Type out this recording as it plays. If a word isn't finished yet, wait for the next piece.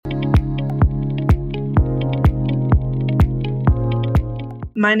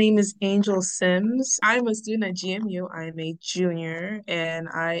My name is Angel Sims. I'm a student at GMU. I am a junior and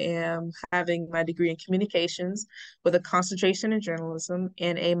I am having my degree in communications with a concentration in journalism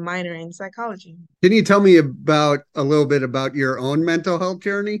and a minor in psychology. Can you tell me about a little bit about your own mental health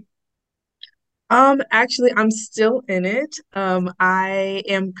journey? Actually, I'm still in it. I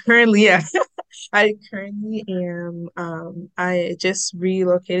am currently, yeah, I currently am, I just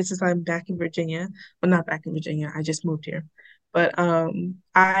relocated since I'm back in Virginia. Well, not back in Virginia, I just moved here. But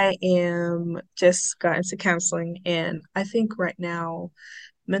I am just got into counseling, and I think right now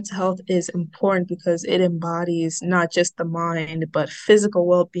mental health is important because it embodies not just the mind, but physical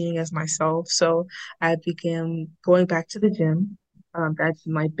well-being as myself. So I began going back to the gym. That's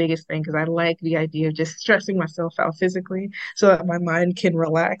my biggest thing because I like the idea of just stressing myself out physically so that my mind can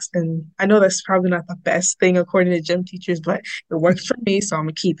relax. And I know that's probably not the best thing according to gym teachers, but it works for me, so I'm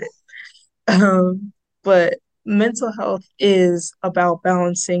gonna keep it. But mental health is about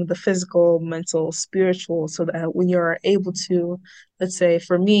balancing the physical, mental, spiritual, so that when you're able to, let's say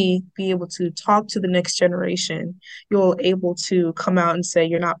for me, be able to talk to the next generation, you're able to come out and say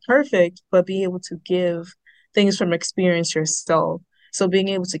you're not perfect, but be able to give things from experience yourself. So being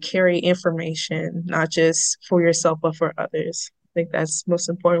able to carry information, not just for yourself, but for others. I think that's most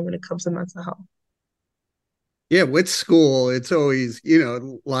important when it comes to mental health. Yeah, with school, it's always, a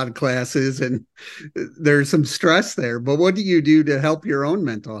lot of classes and there's some stress there. But what do you do to help your own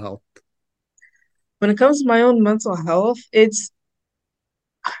mental health? When it comes to my own mental health, it's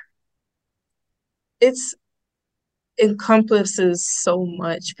encompasses so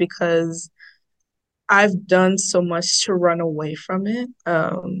much because I've done so much to run away from it.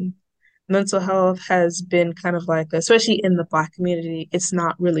 Mental health has been kind of like, especially in the Black community, it's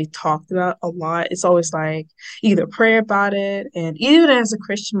not really talked about a lot. It's always like either pray about it. And even as a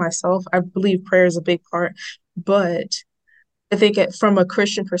Christian myself, I believe prayer is a big part. But I think from a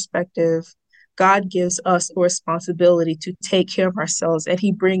Christian perspective, God gives us a responsibility to take care of ourselves, and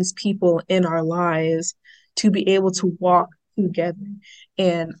He brings people in our lives to be able to walk together.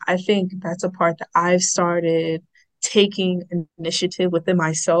 And I think that's a part that I've started taking initiative within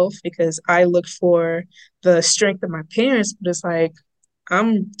myself because I look for the strength of my parents, but it's like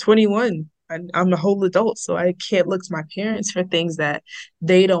I'm 21. I'm a whole adult, so I can't look to my parents for things that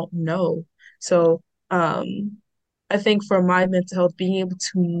they don't know. So, I think for my mental health, being able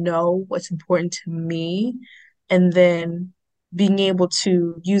to know what's important to me and then being able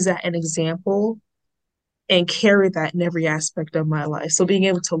to use that an example and carry that in every aspect of my life. So being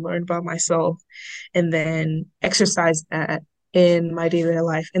able to learn about myself and then exercise that in my day-to-day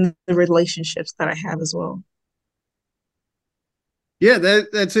life and the relationships that I have as well. Yeah,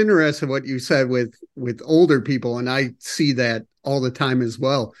 that's interesting what you said with older people, and I see that all the time as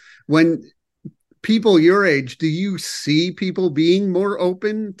well. When people your age, do you see people being more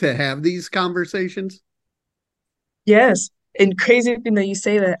open to have these conversations? Yes. And crazy thing that you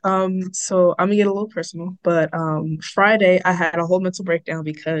say that. So I'm gonna get a little personal, but Friday I had a whole mental breakdown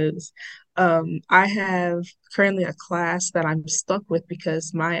because I have currently a class that I'm stuck with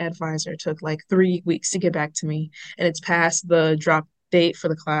because my advisor took like 3 weeks to get back to me and it's past the drop date for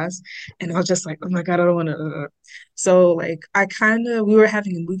the class. And I was just like, oh my God, I don't wanna. So like I kind of we were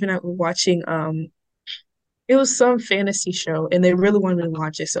having a movie night, we are watching it was some fantasy show and they really wanted me to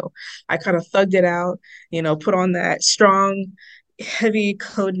watch it. So I kind of thugged it out, put on that strong, heavy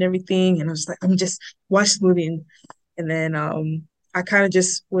coat and everything. And I was like, I'm just watch the movie. And then I kind of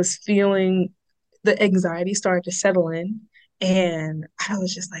just was feeling the anxiety started to settle in. And I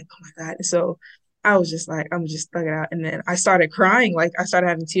was just like, oh my God. So I was just like, I'm just thug it out. And then I started crying. Like I started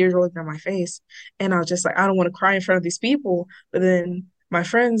having tears rolling down my face. And I was just like, I don't want to cry in front of these people. But then my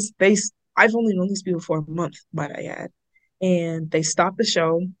friends, I've only known these people for a month, might I add. And they stopped the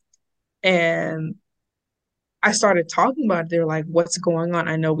show and I started talking about it. They're like, what's going on?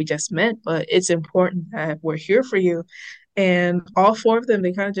 I know we just met, but it's important that we're here for you. And all four of them,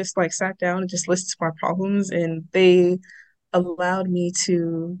 they kind of just like sat down and just listened to my problems and they allowed me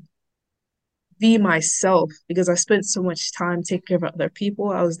to be myself because I spent so much time taking care of other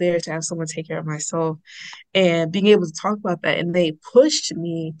people. I was there to have someone take care of myself and being able to talk about that. And they pushed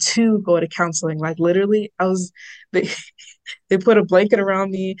me to go to counseling. Like literally, they, they put a blanket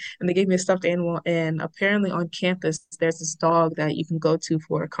around me and they gave me a stuffed animal. And apparently on campus, there's this dog that you can go to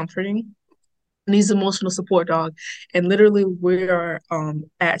for comforting. Needs emotional support dog. And literally we are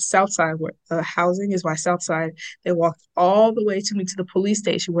at Southside where the housing is by Southside. They walked all the way to me to the police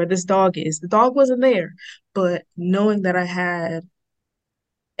station where this dog is. The dog wasn't there, but knowing that I had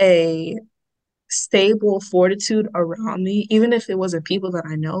a stable fortitude around me, even if it wasn't people that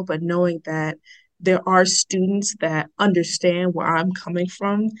I know, but knowing that there are students that understand where I'm coming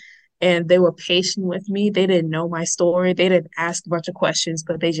from and they were patient with me. They didn't know my story. They didn't ask a bunch of questions,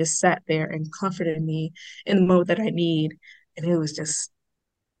 but they just sat there and comforted me in the moment that I need. And it was just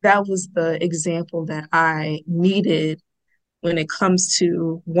that was the example that I needed when it comes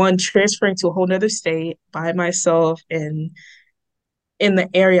to one transferring to a whole nother state by myself and in the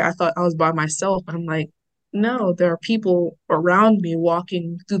area I thought I was by myself. But I'm like, no, there are people around me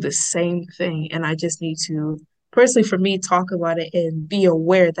walking through the same thing. And I just need to, personally for me, talk about it and be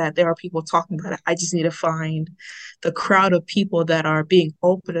aware that there are people talking about it. I just need to find the crowd of people that are being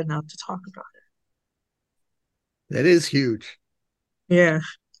open enough to talk about That is huge. it. Yeah.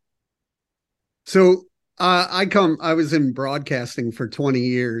 So I was in broadcasting for 20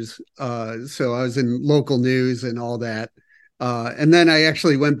 years. So I was in local news and all that. And then I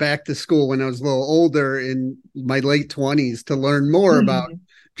actually went back to school when I was a little older in my late 20s to learn more about Hmm.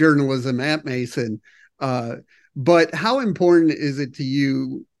 journalism at Mason. Uh, but how important is it to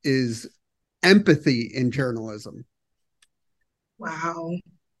you is empathy in journalism? Wow.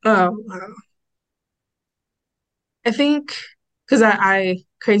 Oh, wow. I think because I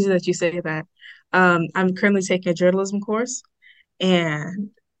crazy that you say that. I'm currently taking a journalism course, and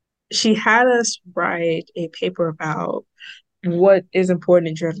she had us write a paper about what is important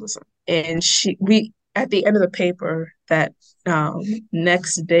in journalism. And we at the end of the paper that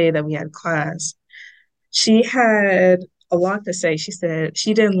next day that we had class, she had a lot to say. She said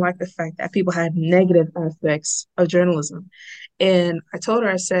she didn't like the fact that people had negative aspects of journalism. And I told her,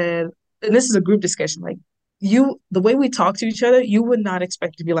 I said, and this is a group discussion, like the way we talk to each other, you would not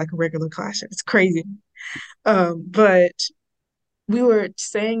expect to be like a regular classroom. It's crazy. But we were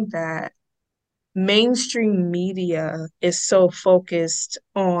saying that mainstream media is so focused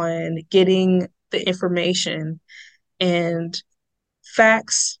on getting the information and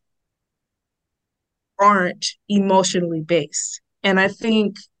facts aren't emotionally based. And I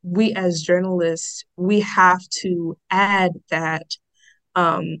think we as journalists, we have to add that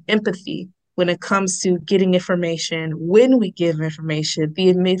empathy when it comes to getting information, when we give information, the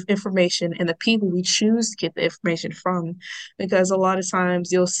information and the people we choose to get the information from. Because a lot of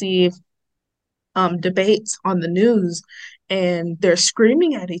times you'll see debates on the news and they're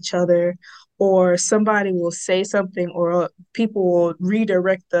screaming at each other, or somebody will say something, or people will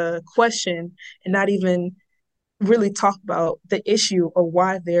redirect the question and not even really talk about the issue or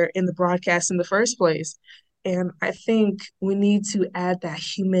why they're in the broadcast in the first place. And I think we need to add that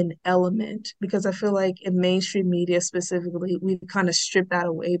human element because I feel like in mainstream media specifically, we kind of strip that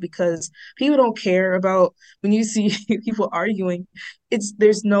away because people don't care about when you see people arguing, it's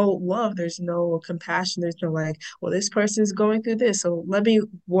there's no love, there's no compassion, there's no like, well, this person is going through this. So let me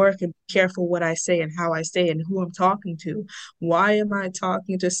work and be careful what I say and how I say it and who I'm talking to. Why am I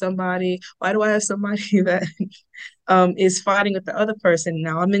talking to somebody? Why do I have somebody that is fighting with the other person?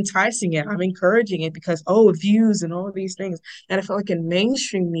 Now I'm enticing it, I'm encouraging it because oh, views and all of these things. And I feel like in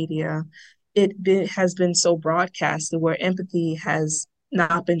mainstream media, has been so broadcasted where empathy has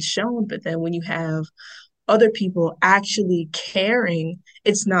not been shown. But then when you have other people actually caring,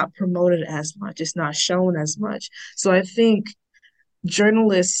 it's not promoted as much, it's not shown as much. So I think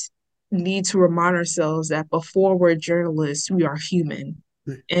journalists need to remind ourselves that before we're journalists, we are human.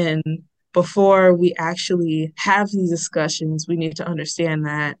 And before we actually have these discussions, we need to understand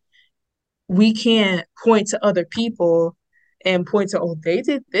that we can't point to other people and point to, oh, they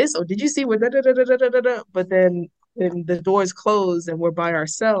did this, or did you see what da da da da da da da? But then when the doors close and we're by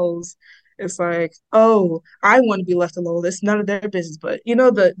ourselves, it's like, oh, I want to be left alone. It's none of their business. But you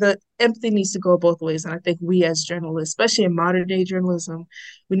know, the empathy needs to go both ways. And I think we as journalists, especially in modern day journalism,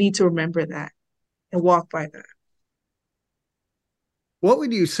 we need to remember that and walk by What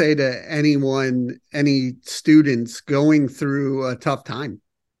would you say to anyone, any students going through a tough time?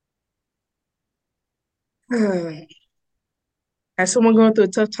 that. As someone going through a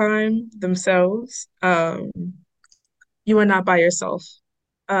tough time themselves, you are not by yourself.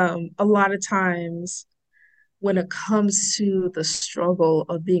 A lot of times when it comes to the struggle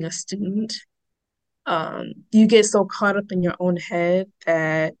of being a student, you get so caught up in your own head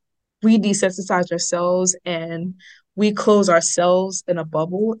that we desensitize ourselves and we close ourselves in a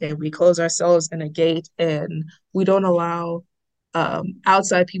bubble and we close ourselves in a gate and we don't allow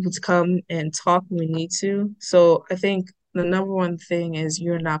outside people to come and talk when we need to. So I think the number one thing is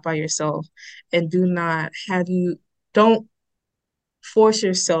you're not by yourself and don't force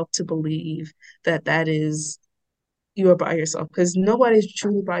yourself to believe that that is you are by yourself because nobody's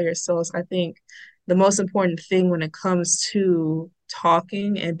truly by yourselves. I think the most important thing when it comes to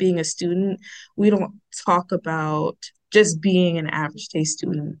talking and being a student, we don't talk about just being an average day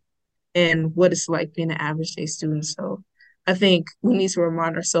student. and what it's like being an average day student. So I think we need to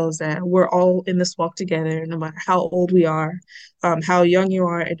remind ourselves that we're all in this walk together, no matter how old we are, how young you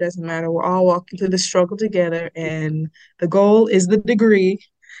are, it doesn't matter. We're all walking through the struggle together, and the goal is the degree.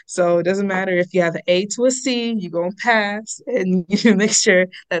 So it doesn't matter if you have an A to a C, you're going to pass, and you make sure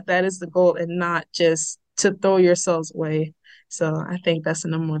that that is the goal and not just to throw yourselves away. So I think that's the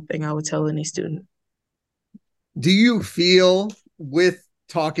number one thing I would tell any student. Do you feel with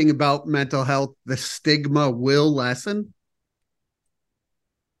talking about mental health, the stigma will lessen?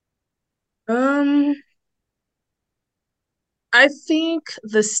 Um, I think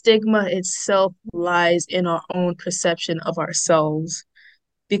the stigma itself lies in our own perception of ourselves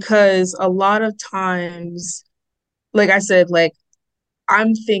because a lot of times, like I said, like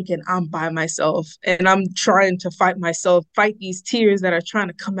I'm thinking I'm by myself and I'm trying to fight myself, fight these tears that are trying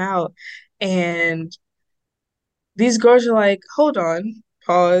to come out. And these girls are like, hold on,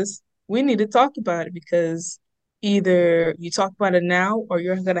 pause. We need to talk about it because either you talk about it now or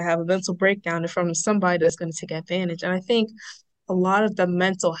you're going to have a mental breakdown in front of somebody that's going to take advantage. And I think a lot of the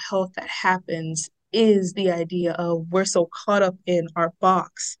mental health that happens is the idea of we're so caught up in our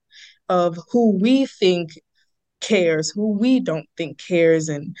box of who we think cares, who we don't think cares,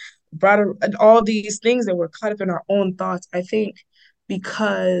 and broader and all these things that we're caught up in our own thoughts. I think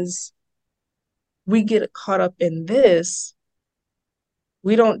because we get caught up in this,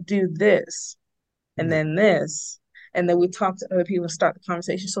 we don't do this and Yeah. then this. And then we talk to other people and start the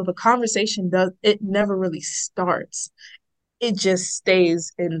conversation. So the conversation does it never really starts, it just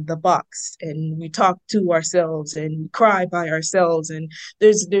stays in the box and we talk to ourselves and cry by ourselves and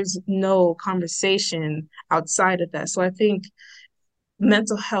there's no conversation outside of that. So I think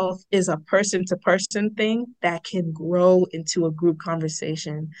mental health is a person to person thing that can grow into a group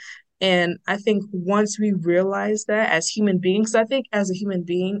conversation. And I think once we realize that as human beings, I think as a human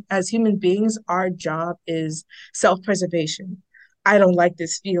being, as human beings, our job is self-preservation. I don't like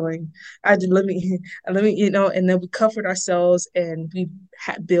this feeling. Let me, and then we comfort ourselves and we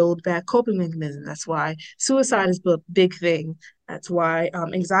build bad coping mechanisms. That's why suicide is a big thing. That's why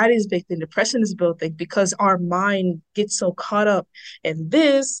anxiety is a big thing. Depression is a big thing because our mind gets so caught up in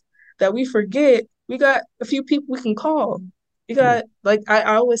this that we forget we got a few people we can call. We Yeah. got like I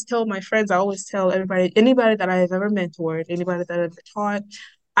always tell my friends, I always tell everybody, anybody that I have ever mentored, anybody that I've ever taught,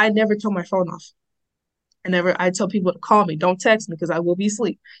 I never turn my phone off. I tell people to call me. Don't text me because I will be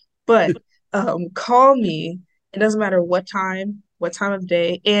asleep. But call me. It doesn't matter what time of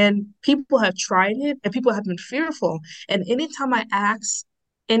day. And people have tried it and people have been fearful. And anytime I ask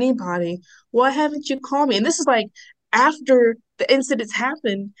anybody, why haven't you called me? And this is like after the incidents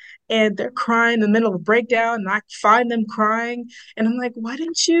happened and they're crying in the middle of a breakdown and I find them crying. And I'm like, why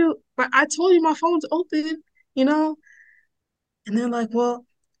didn't you? I told you my phone's open, you know? And they're like, well,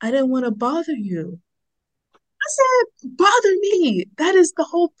 I didn't want to bother you. I said, bother me. That is the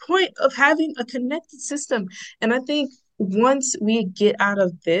whole point of having a connected system. And I think once we get out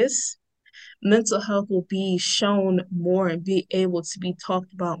of this, mental health will be shown more and be able to be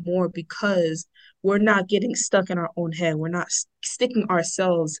talked about more because we're not getting stuck in our own head. We're not sticking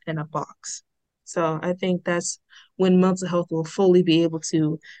ourselves in a box. So I think that's when mental health will fully be able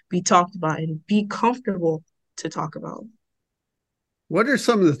to be talked about and be comfortable to talk about. What are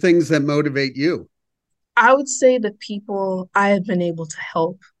some of the things that motivate you? I would say the people I have been able to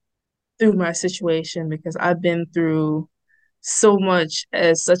help through my situation because I've been through so much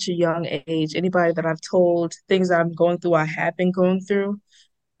at such a young age. Anybody that I've told things that I'm going through, I have been going through,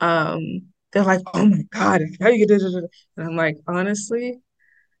 they're like, "Oh my God, how you get it?" And I'm like, honestly,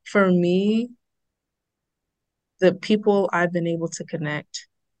 for me, the people I've been able to connect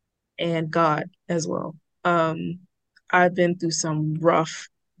and God as well. Um, I've been through some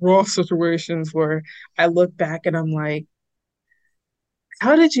raw situations where I look back and I'm like,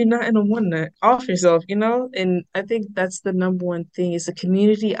 how did you not even want to off yourself, you know? And I think that's the number one thing is the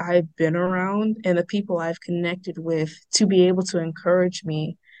community I've been around and the people I've connected with to be able to encourage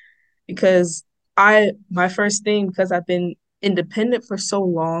me because my first thing, because I've been independent for so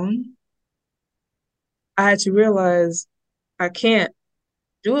long, I had to realize I can't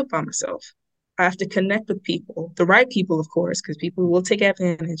do it by myself. I have to connect with people, the right people, of course, because people will take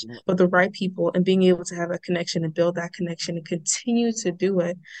advantage, but the right people and being able to have a connection and build that connection and continue to do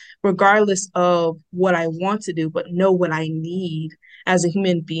it, regardless of what I want to do, but know what I need as a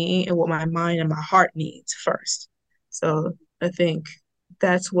human being and what my mind and my heart needs first. So I think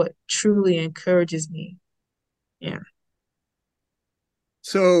that's what truly encourages me. Yeah.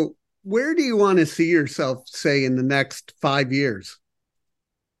 So, where do you want to see yourself, say, in the next 5 years?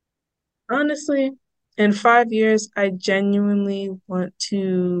 Honestly, In 5 years, I genuinely want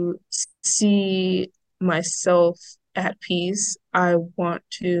to see myself at peace. I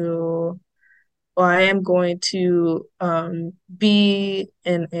am going to be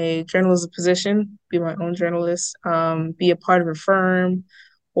in a journalism position, be my own journalist, be a part of a firm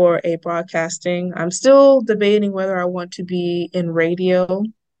or a broadcasting. I'm still debating whether I want to be in radio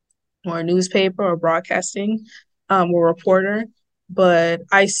or a newspaper or broadcasting or reporter. But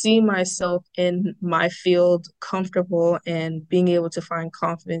I see myself in my field comfortable and being able to find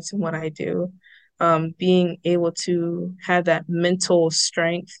confidence in what I do. Being able to have that mental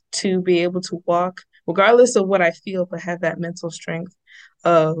strength to be able to walk, regardless of what I feel, but have that mental strength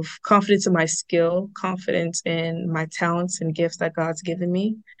of confidence in my skill, confidence in my talents and gifts that God's given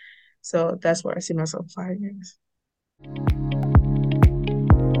me. So that's where I see myself in 5 years.